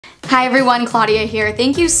Hi everyone, Claudia here.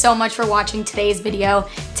 Thank you so much for watching today's video.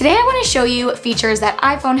 Today I want to show you features that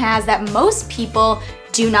iPhone has that most people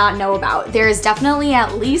do not know about. There is definitely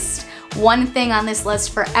at least one thing on this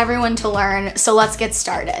list for everyone to learn, so let's get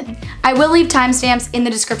started. I will leave timestamps in the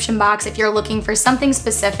description box if you're looking for something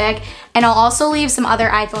specific, and I'll also leave some other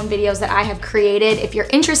iPhone videos that I have created if you're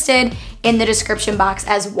interested in the description box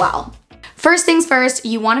as well. First things first,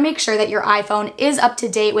 you want to make sure that your iPhone is up to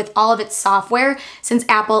date with all of its software, since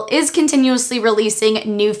Apple is continuously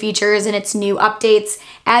releasing new features and its new updates.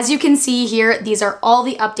 As you can see here, these are all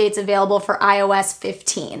the updates available for iOS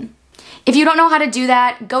 15. If you don't know how to do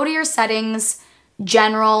that, go to your settings,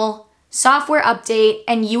 general, software update,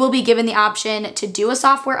 and you will be given the option to do a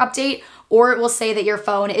software update, or it will say that your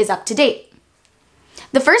phone is up to date.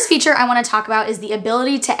 The first feature I want to talk about is the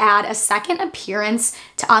ability to add a second appearance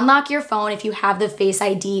to unlock your phone if you have the Face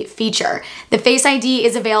ID feature. The Face ID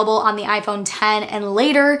is available on the iPhone 10 and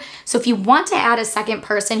later, so if you want to add a second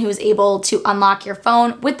person who is able to unlock your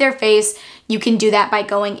phone with their face, you can do that by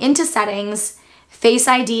going into Settings, Face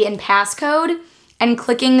ID and Passcode, and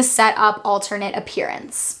clicking Set Up Alternate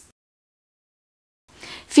Appearance.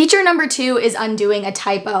 Feature number 2 is undoing a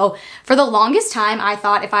typo. For the longest time, I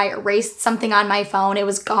thought if I erased something on my phone, it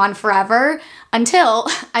was gone forever, until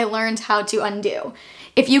I learned how to undo.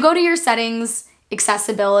 If you go to your settings,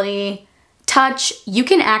 accessibility, touch, you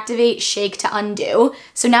can activate shake to undo.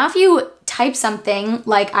 So now if you type something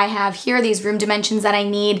like I have here, these room dimensions that I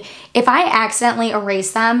need, if I accidentally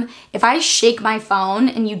erase them, if I shake my phone,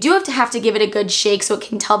 and you do have to give it a good shake so it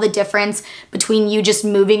can tell the difference between you just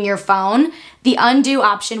moving your phone, the undo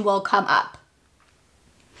option will come up.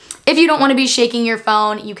 If you don't want to be shaking your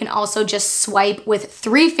phone, you can also just swipe with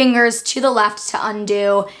 3 fingers to the left to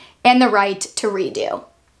undo and the right to redo.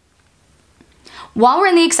 While we're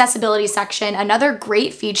in the accessibility section, another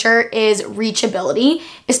great feature is reachability,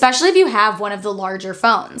 especially if you have one of the larger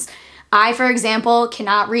phones. I, for example,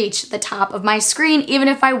 cannot reach the top of my screen even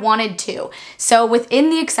if I wanted to. So within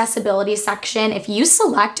the accessibility section, if you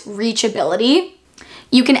select reachability,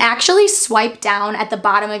 you can actually swipe down at the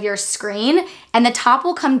bottom of your screen and the top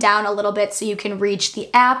will come down a little bit so you can reach the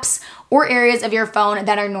apps or areas of your phone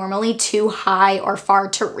that are normally too high or far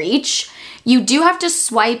to reach. You do have to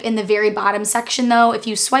swipe in the very bottom section though. If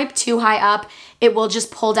you swipe too high up, it will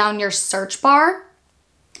just pull down your search bar.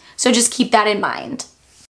 So just keep that in mind.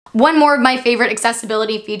 One more of my favorite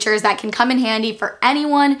accessibility features that can come in handy for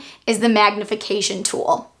anyone is the magnification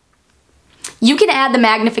tool. You can add the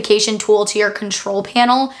magnification tool to your control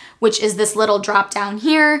panel, which is this little drop down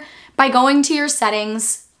here, by going to your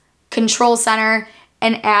settings, control center,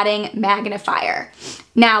 and adding magnifier.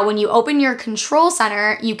 Now, when you open your control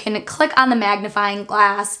center, you can click on the magnifying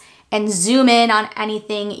glass and zoom in on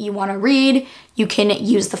anything you want to read. You can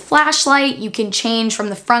use the flashlight, you can change from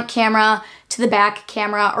the front camera to the back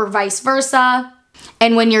camera or vice versa.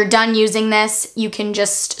 And when you're done using this, you can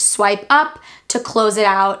just swipe up to close it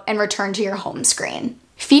out and return to your home screen.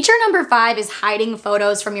 Feature number 5 is hiding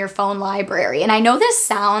photos from your phone library. And I know this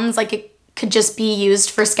sounds like it could just be used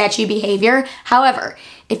for sketchy behavior. However,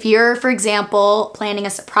 if you're, for example, planning a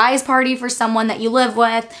surprise party for someone that you live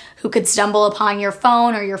with who could stumble upon your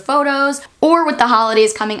phone or your photos, or with the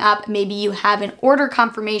holidays coming up, maybe you have an order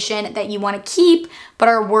confirmation that you want to keep but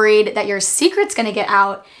are worried that your secret's going to get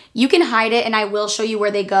out, you can hide it, and I will show you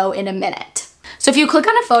where they go in a minute. So if you click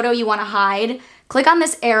on a photo you want to hide, click on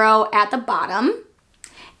this arrow at the bottom,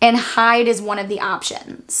 and hide is one of the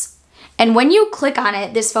options. And when you click on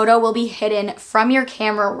it, this photo will be hidden from your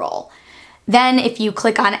camera roll. Then if you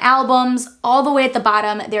click on albums, all the way at the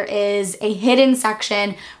bottom, there is a hidden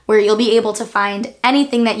section where you'll be able to find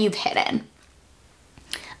anything that you've hidden.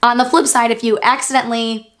 On the flip side, if you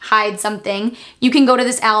accidentally hide something, you can go to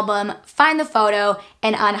this album, find the photo,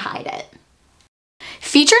 and unhide it.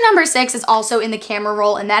 Feature number 6 is also in the camera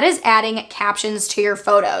roll, and that is adding captions to your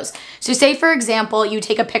photos. So say, for example, you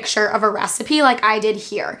take a picture of a recipe like I did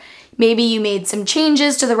here. Maybe you made some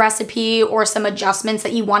changes to the recipe or some adjustments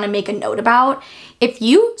that you want to make a note about. If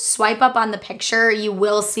you swipe up on the picture, you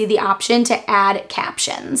will see the option to add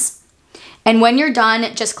captions. And when you're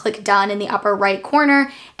done, just click done in the upper right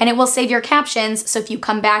corner and it will save your captions. So if you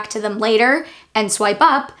come back to them later and swipe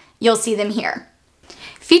up, you'll see them here.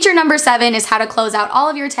 Feature number 7 is how to close out all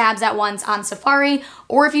of your tabs at once on Safari,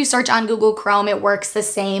 or if you search on Google Chrome, it works the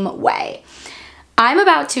same way. I'm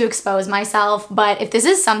about to expose myself, but if this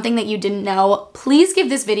is something that you didn't know, please give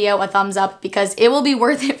this video a thumbs up because it will be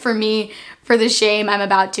worth it for me for the shame I'm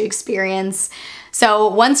about to experience. So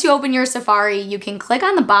once you open your Safari, you can click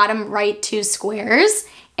on the bottom right 2 squares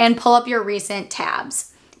and pull up your recent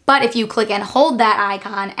tabs. But if you click and hold that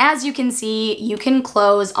icon, as you can see, you can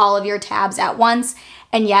close all of your tabs at once.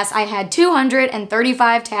 And yes, I had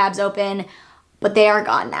 235 tabs open, but they are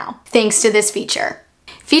gone now, thanks to this feature.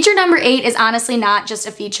 Feature number 8 is honestly not just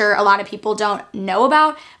a feature a lot of people don't know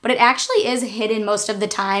about, but it actually is hidden most of the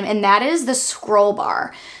time, and that is the scroll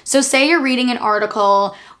bar. So say you're reading an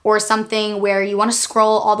article or something where you want to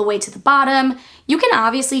scroll all the way to the bottom, you can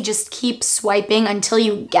obviously just keep swiping until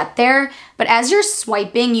you get there, but as you're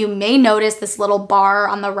swiping, you may notice this little bar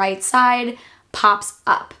on the right side pops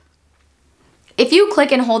up. If you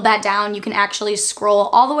click and hold that down, you can actually scroll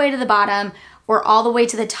all the way to the bottom or all the way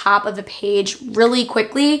to the top of the page really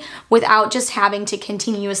quickly without just having to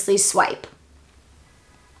continuously swipe.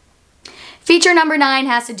 Feature number 9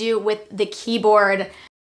 has to do with the keyboard.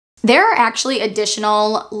 There are actually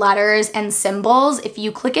additional letters and symbols if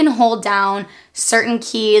you click and hold down certain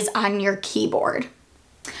keys on your keyboard.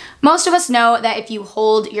 Most of us know that if you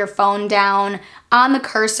hold your phone down on the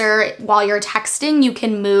cursor while you're texting, you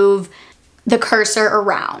can move the cursor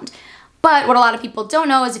around. But what a lot of people don't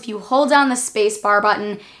know is if you hold down the space bar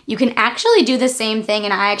button, you can actually do the same thing,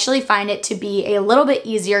 and I actually find it to be a little bit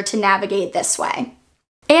easier to navigate this way.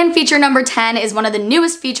 And feature number 10 is one of the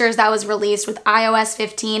newest features that was released with iOS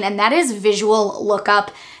 15, and that is visual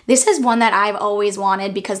lookup. This is one that I've always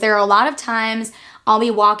wanted because there are a lot of times I'll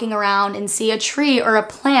be walking around and see a tree or a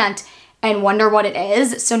plant and wonder what it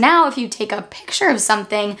is. So now if you take a picture of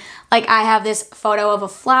something, like I have this photo of a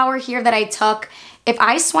flower here that I took, if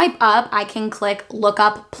I swipe up, I can click look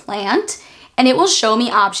up plant, and it will show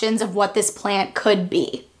me options of what this plant could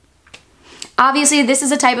be. Obviously, this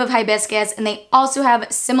is a type of hibiscus, and they also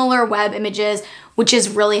have similar web images, which is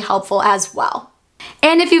really helpful as well.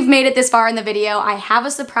 And if you've made it this far in the video, I have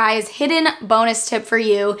a surprise hidden bonus tip for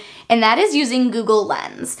you, and that is using Google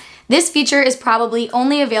Lens. This feature is probably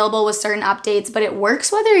only available with certain updates, but it works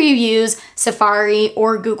whether you use Safari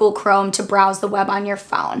or Google Chrome to browse the web on your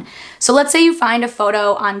phone. So let's say you find a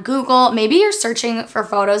photo on Google, maybe you're searching for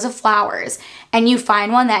photos of flowers, and you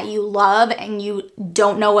find one that you love and you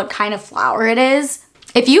don't know what kind of flower it is.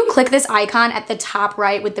 If you click this icon at the top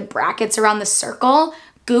right with the brackets around the circle,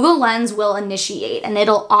 Google Lens will initiate, and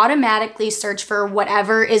it'll automatically search for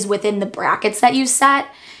whatever is within the brackets that you set.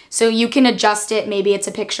 So you can adjust it. Maybe it's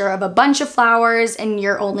a picture of a bunch of flowers and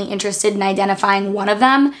you're only interested in identifying one of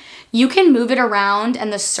them. You can move it around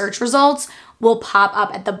and the search results will pop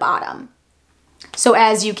up at the bottom. So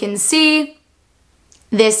as you can see,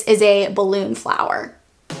 this is a balloon flower.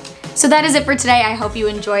 So that is it for today. I hope you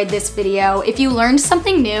enjoyed this video. If you learned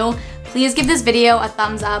something new, please give this video a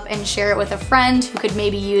thumbs up and share it with a friend who could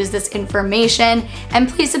maybe use this information. And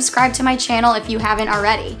please subscribe to my channel if you haven't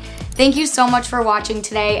already. Thank you so much for watching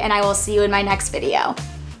today, and I will see you in my next video.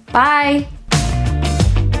 Bye!